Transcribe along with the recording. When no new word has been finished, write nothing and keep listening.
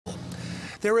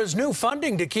There is new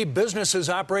funding to keep businesses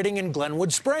operating in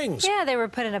Glenwood Springs. Yeah, they were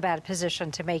put in a bad position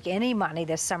to make any money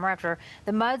this summer after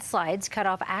the mudslides cut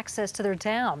off access to their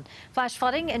town. Flash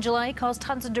flooding in July caused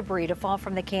tons of debris to fall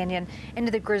from the canyon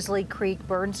into the Grizzly Creek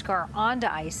burn scar onto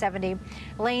I-70.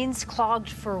 Lanes clogged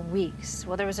for weeks.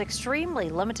 Well, there was extremely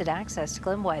limited access to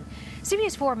Glenwood.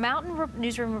 CBS 4 Mountain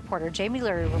Newsroom reporter Jamie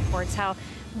Leary reports how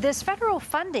this federal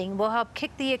funding will help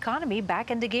kick the economy back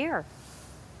into gear.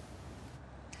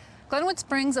 Glenwood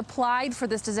Springs applied for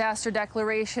this disaster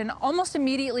declaration almost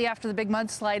immediately after the big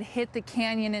mudslide hit the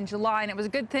canyon in July, and it was a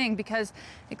good thing because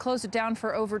it closed it down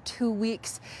for over 2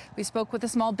 weeks. We spoke with a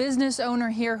small business owner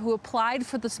here who applied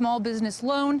for the small business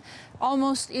loan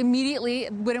almost immediately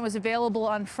when it was available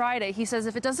on Friday. He says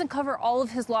if it doesn't cover all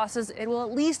of his losses, it will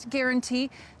at least guarantee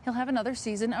he'll have another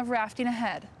season of rafting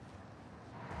ahead.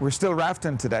 We're still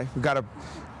rafting today. We've got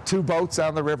 2 boats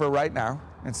on the river right now.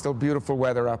 It's still beautiful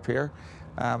weather up here.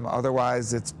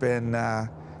 Otherwise, it's been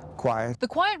quiet. The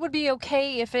quiet would be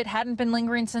okay if it hadn't been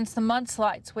lingering since the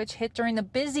mudslides, which hit during the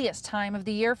busiest time of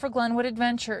the year for Glenwood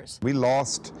Adventures. We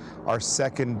lost our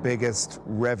second biggest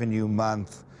revenue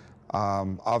month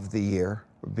of the year,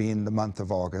 being the month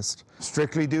of August,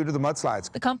 strictly due to the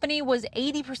mudslides. The company was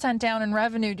 80% down in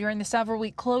revenue during the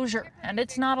several-week closure, and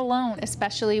it's not alone.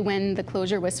 Especially when the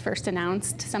closure was first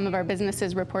announced, some of our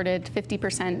businesses reported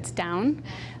 50% down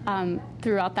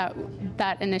throughout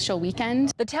that initial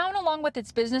weekend. The town, along with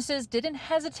its businesses, didn't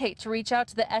hesitate to reach out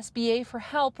to the SBA for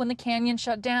help when the canyon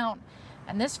shut down.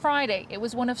 And this Friday, it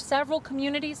was one of several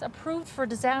communities approved for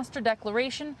disaster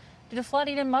declaration due to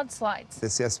flooding and mudslides.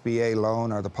 This SBA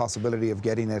loan, or the possibility of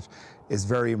getting it, is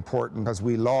very important because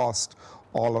we lost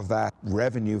all of that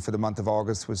revenue for the month of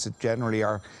August, which is generally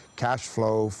our cash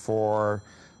flow for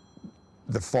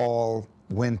the fall,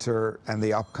 winter, and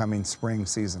the upcoming spring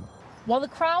season. While the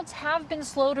crowds have been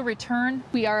slow to return,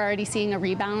 we are already seeing a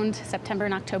rebound. September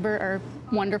and October are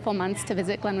wonderful months to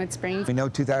visit Glenwood Springs. We know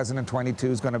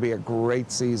 2022 is going to be a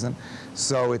great season,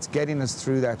 so it's getting us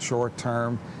through that short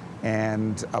term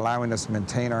and allowing us to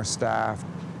maintain our staff.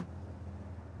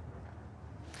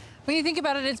 When you think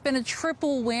about it, it's been a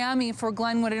triple whammy for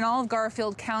Glenwood and all of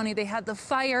Garfield County. They had the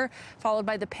fire, followed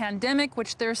by the pandemic,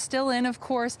 which they're still in, of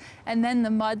course, and then the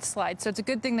mudslide. So it's a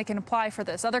good thing they can apply for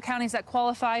this. Other counties that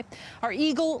qualify are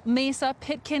Eagle, Mesa,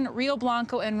 Pitkin, Rio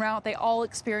Blanco, and Route. They all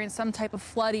experienced some type of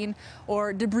flooding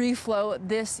or debris flow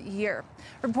this year.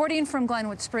 Reporting from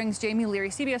Glenwood Springs, Jamie Leary,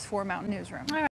 CBS 4 Mountain Newsroom.